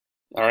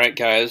All right,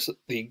 guys,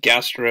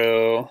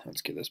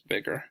 let's get this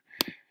bigger.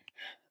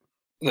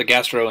 The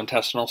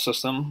gastrointestinal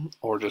system,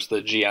 or just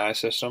the GI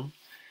system.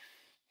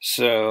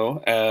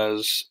 So,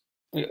 as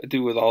I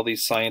do with all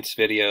these science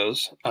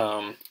videos,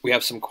 we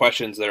have some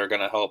questions that are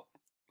going to help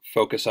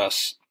focus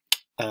us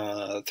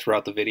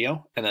throughout the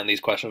video. And then these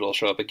questions will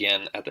show up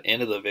again at the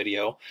end of the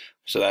video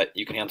so that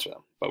you can answer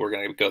them. But we're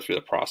going to go through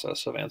the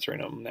process of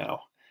answering them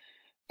now.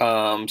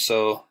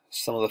 So,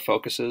 some of the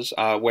focuses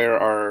where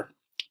are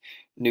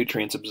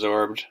nutrients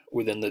absorbed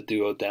within the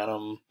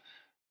duodenum,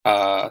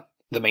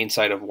 the main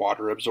site of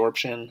water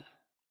absorption,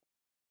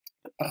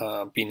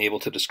 being able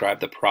to describe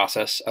the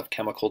process of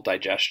chemical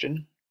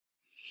digestion,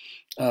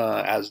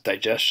 as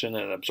digestion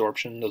and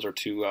absorption. Those are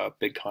two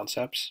big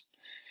concepts.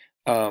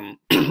 Um,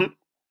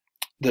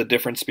 the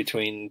difference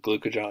between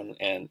glucogen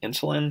and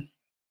insulin,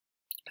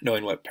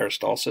 knowing what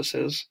peristalsis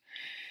is,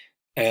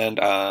 and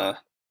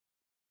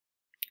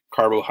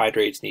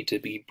carbohydrates need to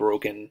be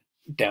broken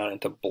down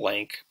into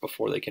blank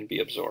before they can be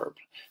absorbed.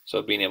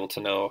 So being able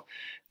to know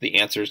the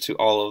answers to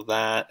all of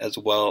that, as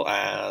well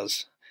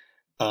as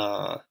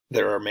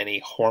there are many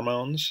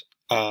hormones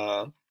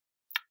in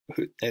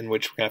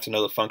which we have to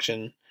know the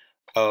function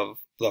of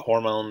the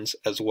hormones,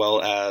 as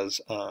well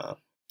as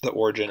the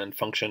origin and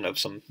function of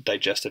some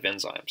digestive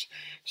enzymes.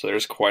 So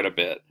there's quite a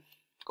bit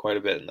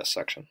in this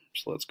section.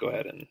 So let's go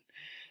ahead and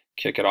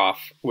kick it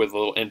off with a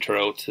little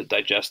intro to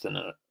digestion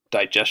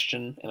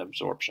and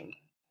absorption.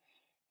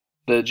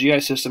 The GI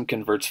system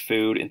converts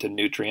food into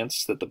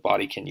nutrients that the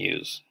body can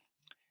use.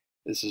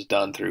 This is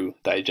done through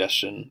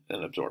digestion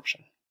and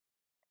absorption.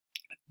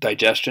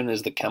 Digestion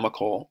is the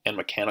chemical and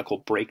mechanical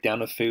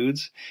breakdown of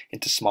foods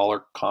into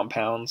smaller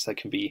compounds that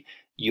can be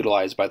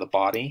utilized by the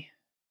body.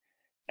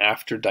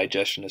 After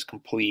digestion is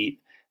complete,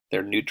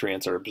 their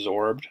nutrients are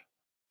absorbed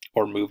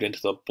or moved into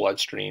the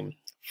bloodstream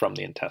from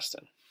the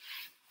intestines.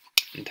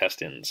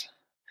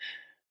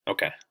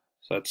 Okay,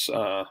 so that's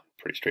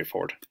pretty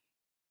straightforward.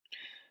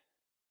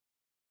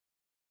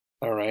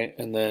 All right,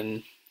 and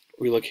then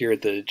we look here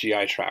at the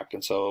GI tract,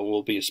 and so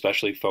we'll be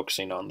especially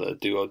focusing on the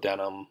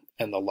duodenum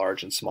and the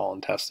large and small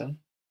intestine.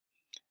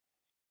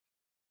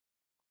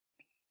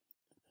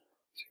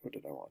 Let's see, what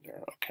did I want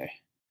there? Okay.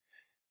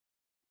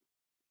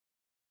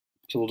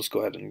 So we'll just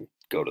go ahead and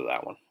go to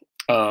that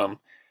one.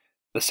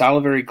 The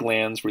salivary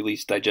glands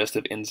release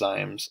digestive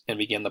enzymes and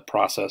begin the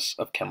process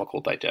of chemical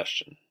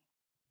digestion.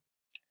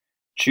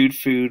 Chewed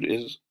food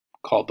is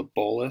called the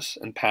bolus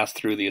and passed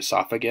through the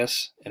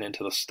esophagus and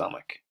into the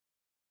stomach.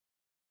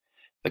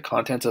 The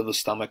contents of the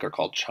stomach are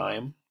called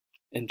chyme,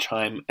 and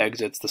chyme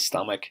exits the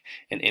stomach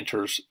and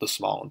enters the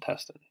small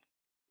intestine.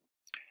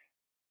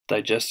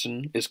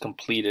 Digestion is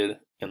completed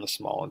in the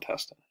small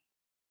intestine.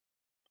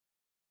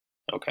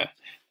 Okay,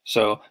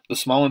 so the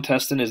small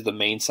intestine is the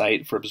main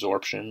site for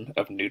absorption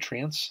of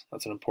nutrients.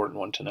 That's an important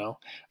one to know.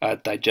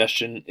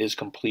 Digestion is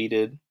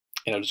completed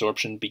and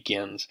absorption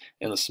begins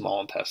in the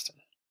small intestine.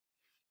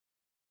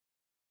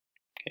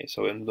 Okay,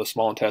 so in the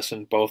small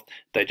intestine, both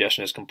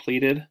digestion is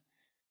completed,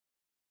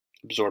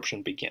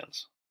 absorption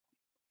begins.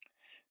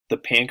 The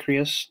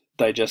pancreas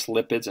digests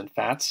lipids and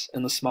fats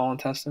in the small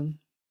intestine.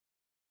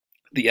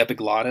 The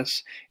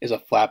epiglottis is a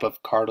flap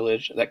of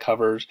cartilage that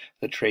covers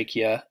the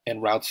trachea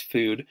and routes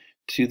food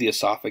to the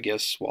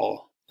esophagus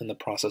while in the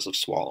process of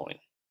swallowing.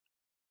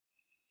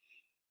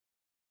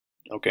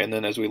 Okay, and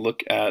then as we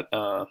look at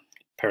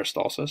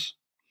peristalsis,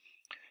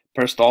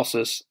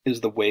 peristalsis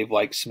is the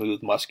wave-like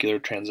smooth muscular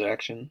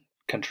contraction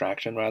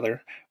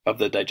of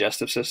the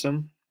digestive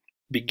system,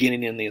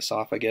 beginning in the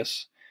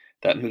esophagus,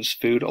 that moves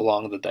food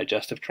along the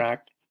digestive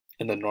tract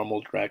in the normal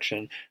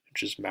direction,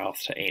 which is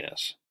mouth to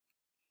anus.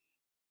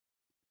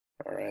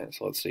 All right,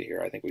 so let's see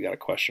here. I think we got a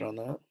question on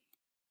that.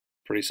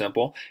 Pretty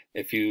simple.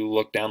 If you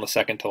look down the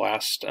second to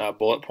last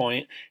bullet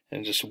point,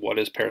 and just what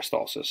is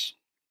peristalsis?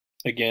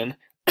 Again,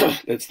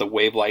 it's the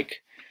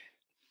wave-like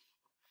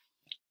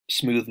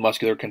smooth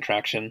muscular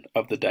contraction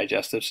of the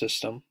digestive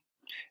system,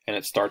 and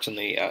it starts in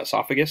the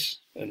esophagus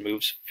and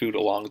moves food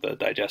along the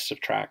digestive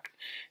tract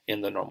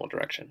in the normal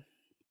direction.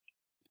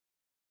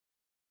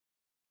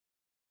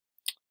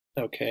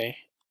 Okay,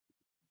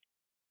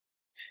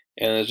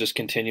 and it's just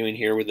continuing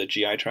here with the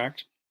GI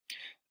tract.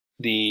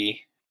 The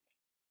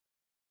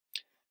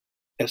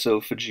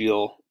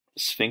esophageal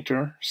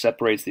sphincter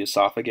separates the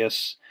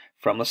esophagus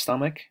from the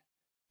stomach.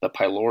 The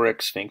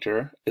pyloric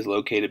sphincter is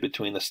located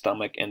between the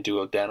stomach and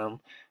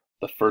duodenum,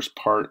 the first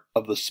part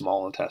of the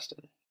small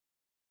intestine.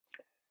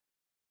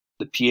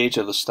 The pH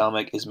of the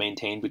stomach is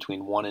maintained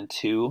between 1 and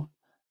 2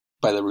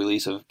 by the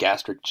release of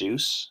gastric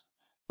juice,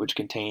 which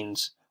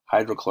contains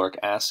hydrochloric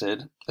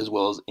acid, as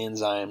well as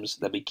enzymes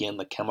that begin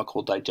the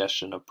chemical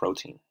digestion of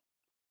protein.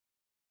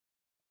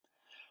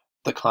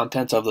 The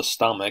contents of the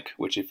stomach,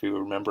 which if you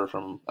remember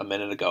from a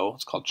minute ago,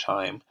 it's called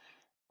chyme,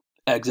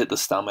 exit the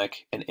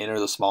stomach and enter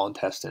the small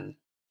intestine,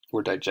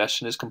 where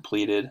digestion is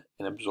completed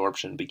and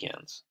absorption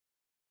begins.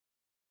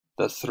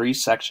 The three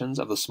sections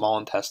of the small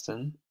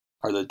intestine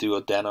are the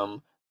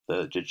duodenum,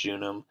 the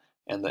jejunum,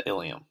 and the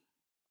ileum.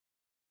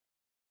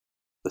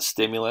 The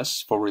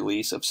stimulus for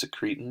release of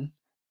secretin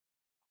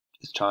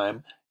is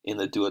chyme in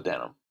the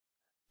duodenum.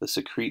 The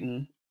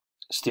secretin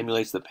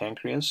stimulates the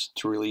pancreas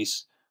to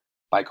release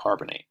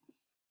bicarbonate.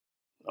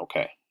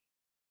 Okay.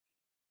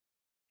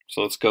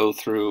 So let's go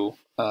through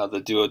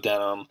the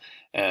duodenum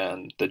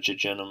and the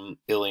jejunum,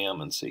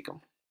 ileum, and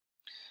cecum.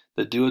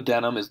 The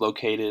duodenum is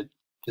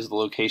the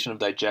location of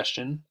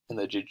digestion, and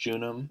the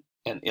jejunum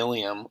and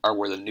ileum are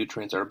where the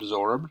nutrients are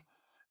absorbed,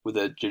 with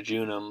the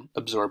jejunum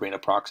absorbing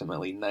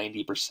approximately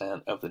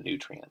 90% of the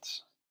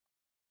nutrients.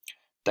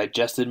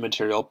 Digested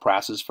material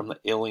passes from the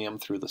ileum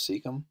through the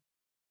cecum.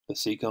 The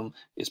cecum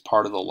is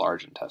part of the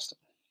large intestine.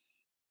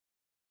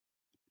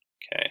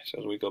 Okay, so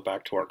as we go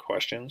back to our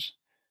questions,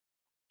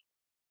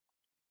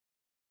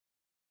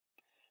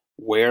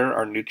 where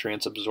are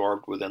nutrients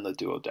absorbed within the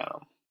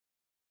duodenum?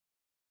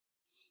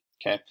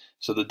 Okay,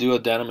 so the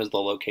duodenum is the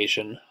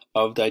location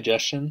of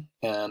digestion,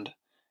 and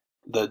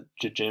the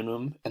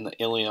jejunum and the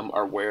ileum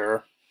are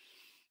where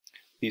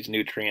these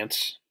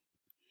nutrients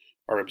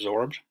are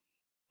absorbed,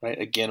 right?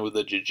 Again, with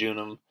the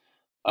jejunum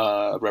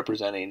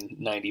representing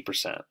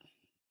 90%.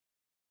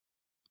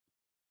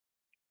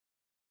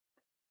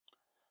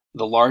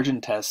 The large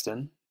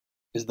intestine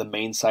is the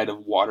main site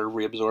of water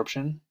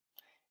reabsorption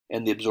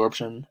and the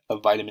absorption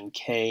of vitamin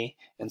K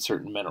and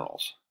certain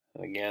minerals.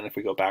 And again, if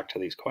we go back to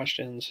these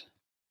questions,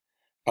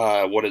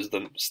 what is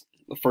the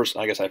first?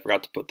 I guess I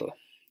forgot to put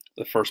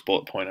the first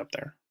bullet point up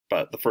there,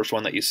 but the first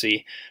one that you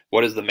see,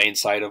 what is the main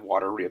site of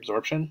water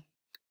reabsorption?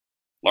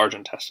 Large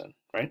intestine,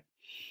 right?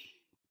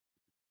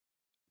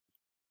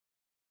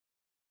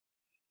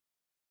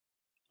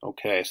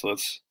 Okay, so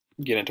let's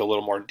get into a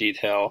little more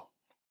detail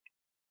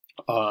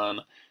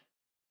on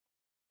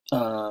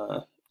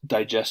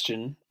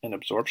digestion and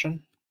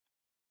absorption.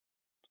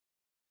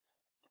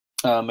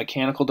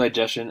 Mechanical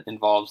digestion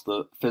involves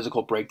the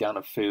physical breakdown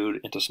of food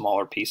into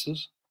smaller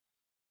pieces.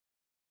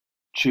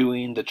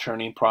 Chewing, the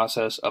churning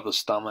process of the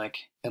stomach,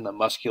 and the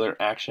muscular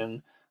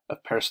action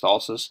of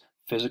peristalsis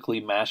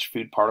physically mash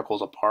food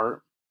particles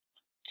apart,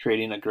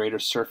 creating a greater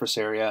surface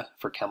area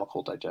for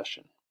chemical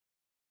digestion.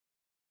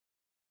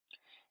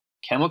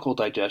 Chemical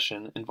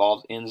digestion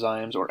involves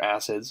enzymes or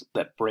acids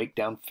that break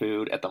down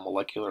food at the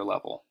molecular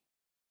level.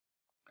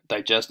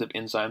 Digestive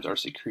enzymes are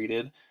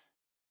secreted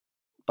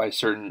by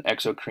certain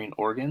exocrine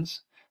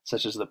organs,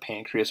 such as the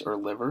pancreas or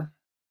liver,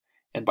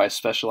 and by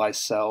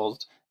specialized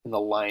cells in the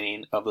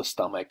lining of the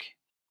stomach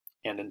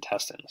and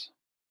intestines.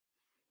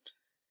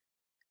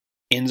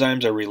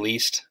 Enzymes are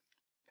released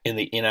in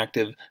the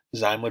inactive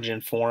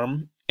zymogen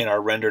form and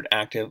are rendered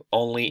active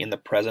only in the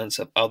presence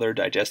of other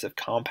digestive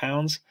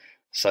compounds,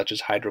 such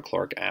as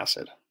hydrochloric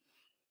acid.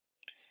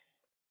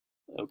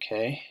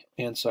 Okay,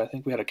 and so I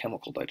think we had a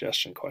chemical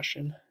digestion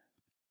question.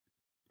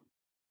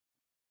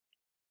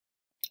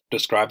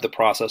 Describe the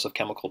process of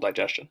chemical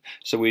digestion.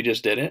 So we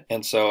just did it,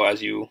 and so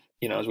as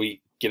as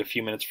we get a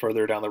few minutes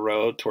further down the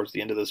road towards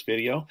the end of this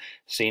video,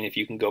 seeing if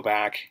you can go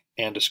back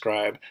and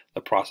describe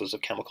the process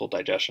of chemical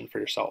digestion for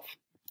yourself.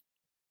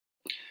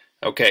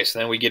 Okay, so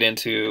then we get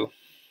into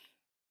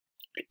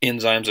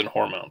enzymes and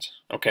hormones.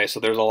 Okay, so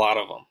there's a lot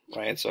of them,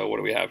 right? So what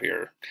do we have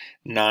here?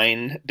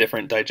 9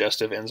 different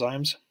digestive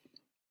enzymes.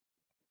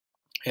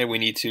 And we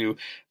need to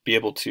be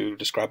able to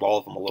describe all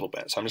of them a little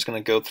bit. So I'm just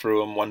going to go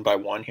through them one by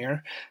one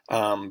here,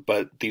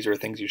 but these are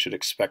things you should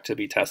expect to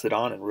be tested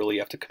on, and really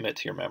you have to commit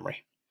to your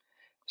memory.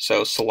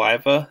 So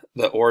saliva,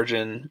 the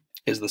origin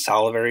is the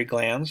salivary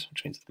glands,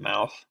 which means the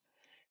mouth,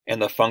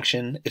 and the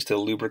function is to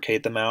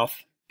lubricate the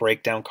mouth,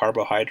 break down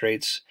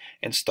carbohydrates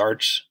and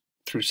starch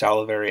through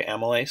salivary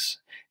amylase,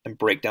 and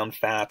break down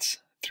fats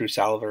through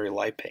salivary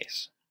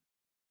lipase.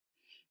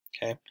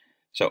 Okay.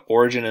 So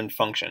origin and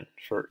function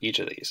for each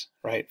of these,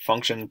 right?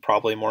 Function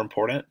probably more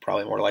important,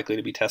 probably more likely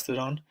to be tested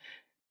on.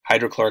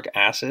 Hydrochloric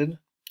acid,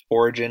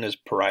 origin is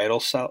parietal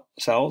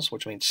cells,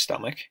 which means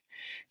stomach,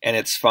 and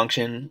its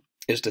function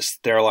is to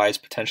sterilize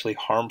potentially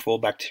harmful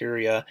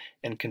bacteria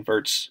and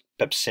converts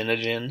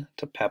pepsinogen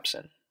to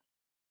pepsin.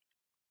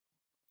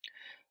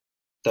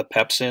 The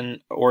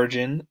pepsin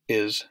origin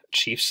is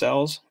chief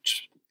cells,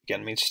 which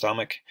again means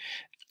stomach,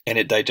 and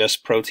it digests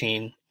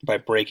protein by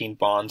breaking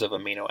bonds of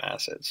amino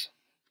acids.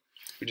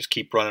 We just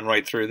keep running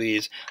right through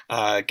these.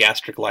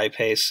 Gastric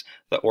lipase,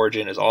 the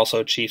origin is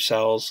also chief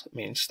cells,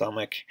 meaning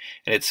stomach,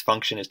 and its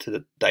function is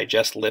to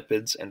digest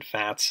lipids and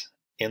fats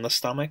in the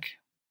stomach.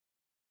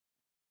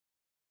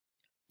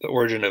 The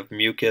origin of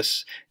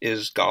mucus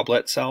is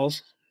goblet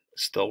cells,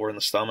 still we're in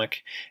the stomach,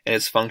 and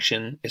its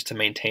function is to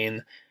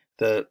maintain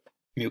the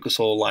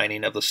mucosal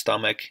lining of the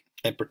stomach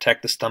and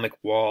protect the stomach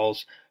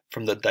walls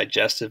from the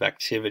digestive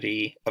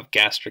activity of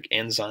gastric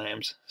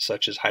enzymes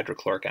such as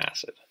hydrochloric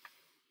acid.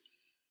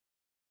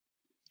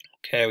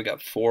 Okay, we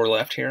got 4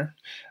 left here.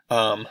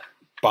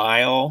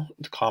 Bile,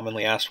 the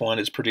commonly asked one,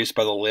 is produced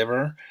by the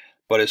liver,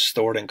 but is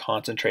stored and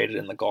concentrated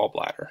in the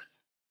gallbladder.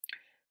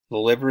 The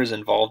liver is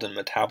involved in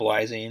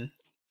metabolizing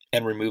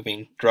and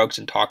removing drugs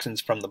and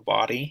toxins from the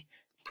body,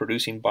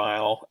 producing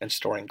bile, and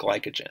storing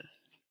glycogen.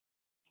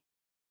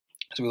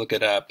 So we look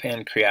at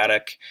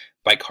pancreatic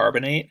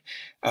bicarbonate.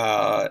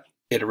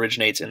 It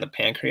originates in the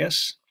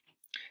pancreas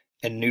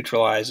and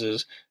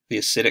neutralizes the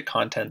acidic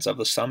contents of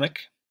the stomach.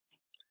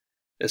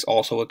 This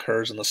also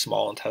occurs in the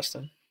small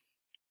intestine.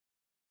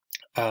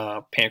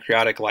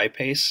 Pancreatic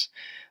lipase,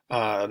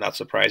 not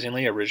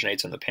surprisingly,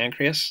 originates in the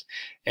pancreas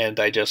and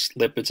digests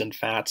lipids and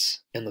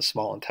fats in the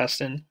small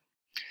intestine.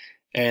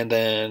 And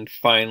then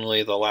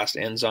finally, the last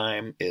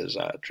enzyme is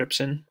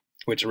trypsin,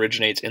 which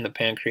originates in the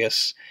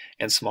pancreas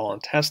and small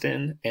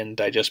intestine and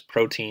digests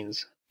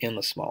proteins in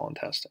the small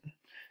intestine.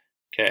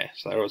 Okay,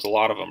 so there was a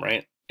lot of them,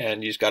 right?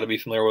 And you just got to be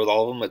familiar with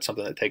all of them. It's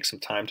something that takes some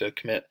time to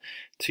commit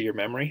to your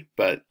memory,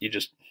 but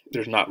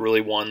there's not really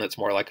one that's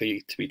more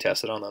likely to be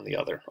tested on than the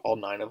other. All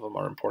 9 of them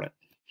are important.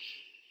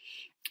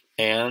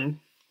 And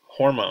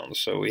hormones.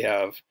 So we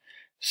have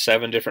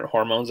 7 different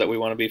hormones that we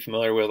want to be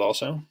familiar with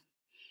also.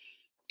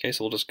 Okay,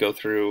 so we'll just go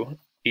through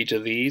each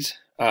of these.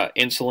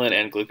 Insulin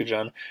and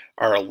glucogen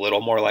are a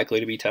little more likely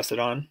to be tested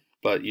on,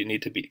 but you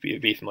need to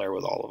be familiar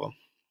with all of them.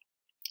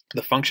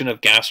 The function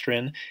of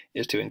gastrin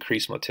is to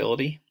increase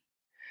motility.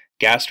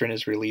 Gastrin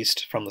is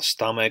released from the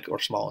stomach or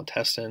small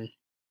intestine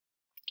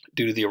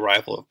due to the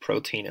arrival of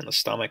protein in the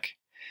stomach.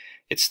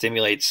 It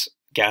stimulates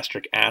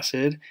gastric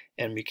acid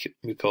and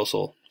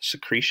mucosal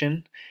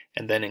secretion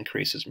and then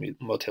increases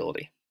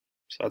motility.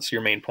 So that's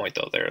your main point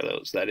though there,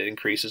 that it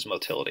increases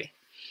motility.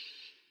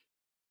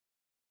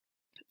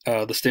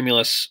 The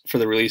stimulus for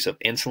the release of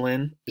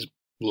insulin is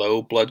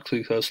low blood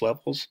glucose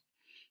levels.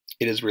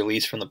 It is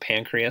released from the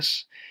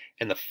pancreas,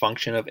 and the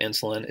function of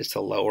insulin is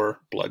to lower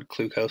blood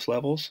glucose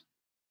levels.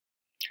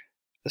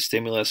 The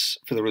stimulus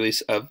for the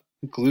release of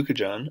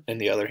glucogen, on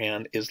the other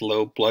hand, is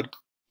low blood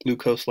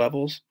glucose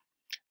levels.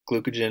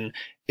 Glucogen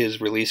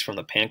is released from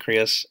the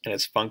pancreas, and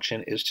its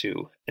function is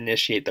to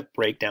initiate the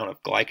breakdown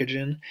of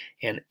glycogen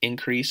and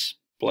increase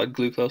blood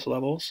glucose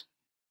levels.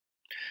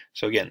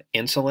 So again,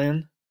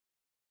 insulin,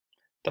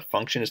 the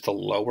function is to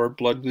lower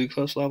blood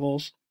glucose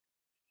levels.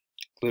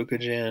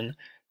 Glucogen,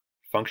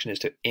 function is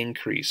to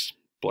increase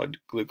blood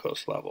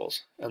glucose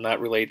levels. And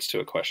that relates to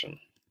a question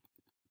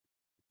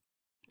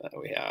that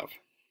we have.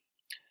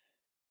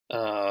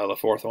 The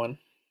 4th one.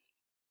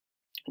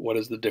 What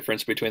is the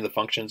difference between the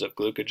functions of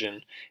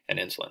glucogen and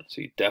insulin?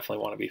 So you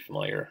definitely want to be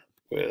familiar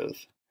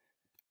with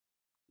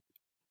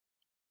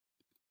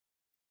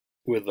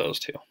those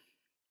two.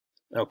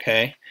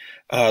 Okay.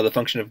 The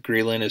function of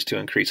ghrelin is to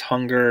increase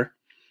hunger.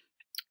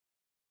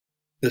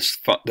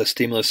 The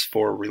stimulus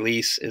for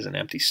release is an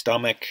empty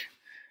stomach.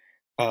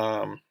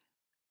 So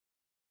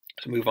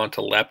move on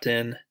to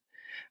leptin.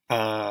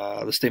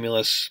 The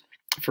stimulus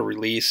for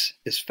release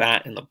is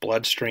fat in the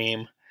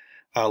bloodstream.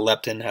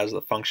 Leptin has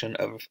the function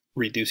of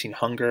reducing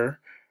hunger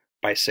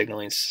by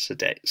signaling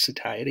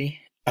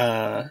satiety.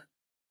 The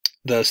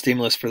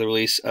stimulus for the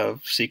release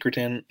of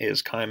secretin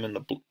is chyme in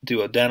the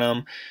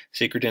duodenum.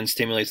 Secretin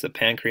stimulates the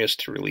pancreas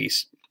to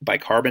release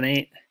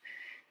bicarbonate.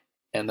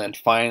 And then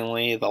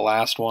finally, the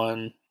last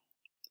one,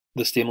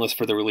 the stimulus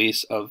for the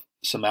release of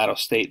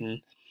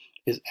somatostatin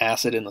is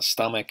acid in the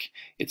stomach.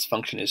 Its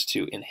function is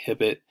to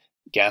inhibit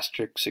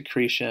gastric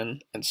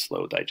secretion and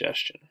slow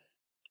digestion.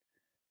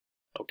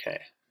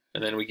 Okay,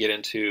 and then we get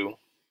into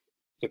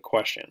the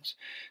questions.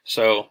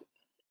 So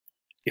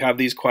you have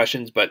these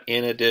questions, but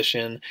in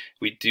addition,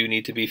 we do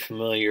need to be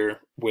familiar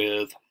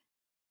with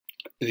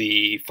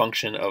the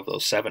function of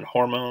those 7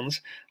 hormones.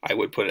 I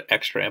would put an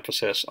extra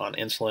emphasis on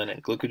insulin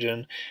and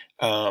glucogen,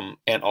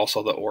 and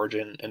also the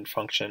origin and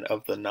function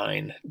of the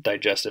 9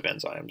 digestive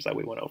enzymes that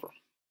we went over.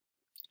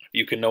 If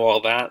you can know all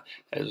that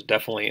is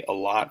definitely a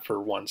lot for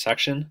one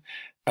section,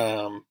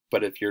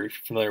 but if you're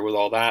familiar with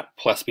all that,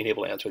 plus being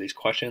able to answer these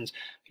questions,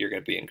 you're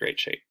going to be in great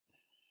shape.